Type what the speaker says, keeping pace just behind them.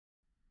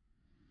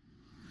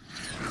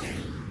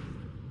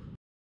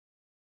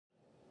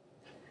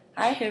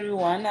Hi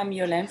everyone, I'm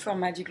Yolene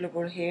from Magic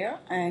Global Hair,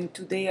 and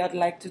today I'd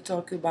like to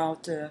talk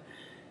about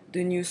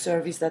the new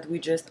service that we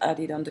just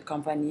added on the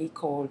company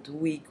called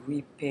wig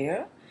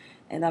repair.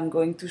 And I'm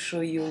going to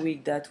show you a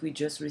wig that we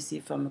just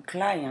received from a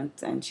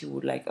client and she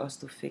would like us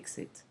to fix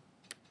it.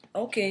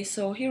 Okay,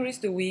 so here is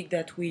the wig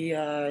that we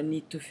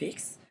need to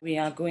fix. We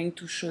are going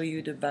to show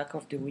you the back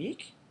of the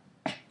wig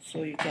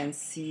so you can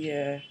see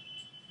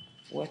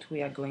what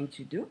we are going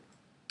to do.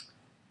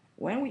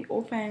 When we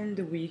open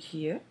the wig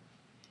here,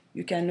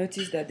 you can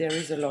notice that there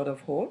is a lot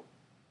of hole,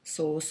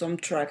 so some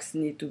tracks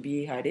need to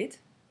be added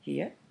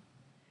here,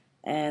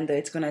 and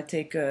it's gonna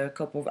take a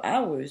couple of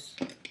hours.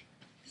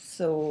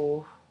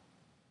 So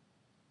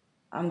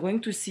I'm going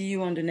to see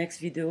you on the next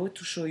video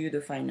to show you the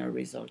final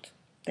result.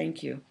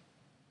 Thank you.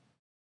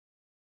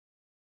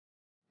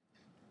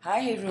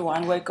 Hi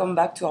everyone, welcome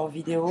back to our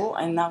video,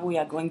 and now we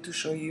are going to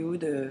show you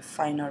the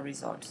final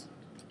results.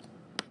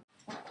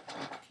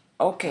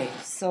 Okay,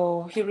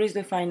 so here is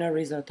the final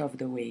result of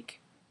the wig.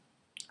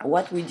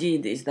 What we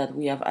did is that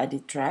we have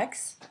added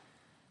tracks.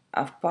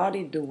 I've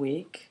parted the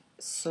wig,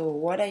 so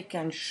what I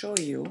can show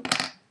you,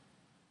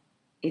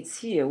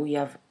 it's here. We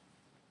had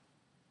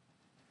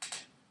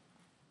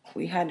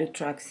the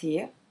tracks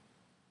here.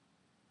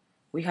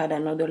 We had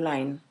another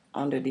line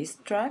under this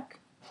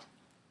track,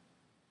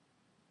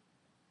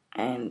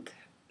 and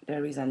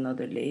there is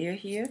another layer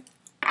here.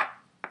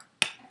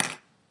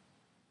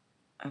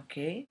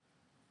 Okay,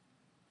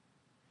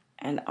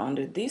 and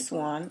under this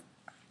one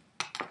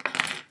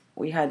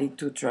we added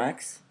two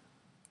tracks,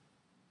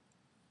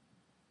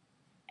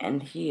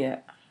 and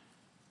here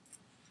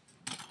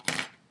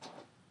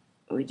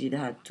we did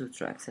add two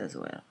tracks as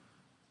well.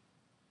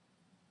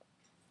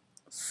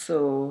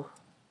 So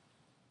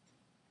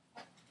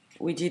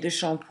we did a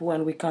shampoo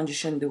and we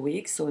conditioned the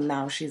wig, so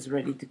now she's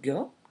ready to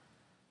go.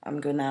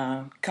 I'm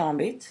gonna comb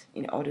it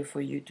in order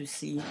for you to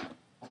see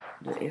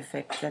the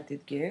effect that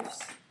it gives.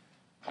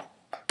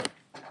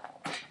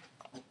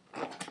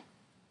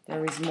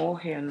 There is more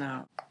hair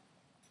now.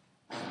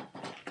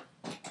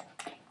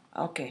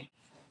 Okay,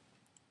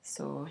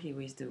 so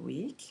here is the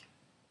wig,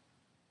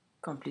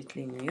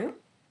 completely new,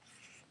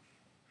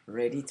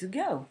 ready to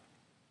go.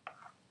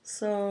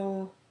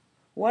 So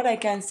what I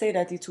can say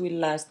that it will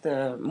last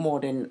more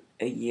than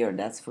a year,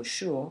 that's for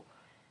sure.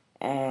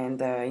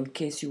 And in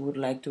case you would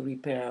like to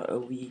repair a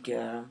wig,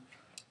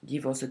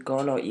 give us a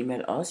call or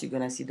email us. You're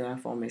gonna see the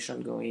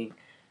information going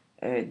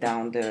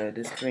down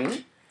the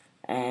screen.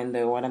 And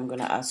what I'm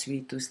gonna ask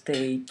you to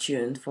stay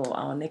tuned for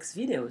our next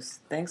videos.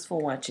 Thanks for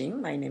watching.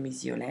 My name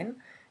is Yolene,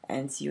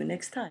 and see you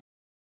next time.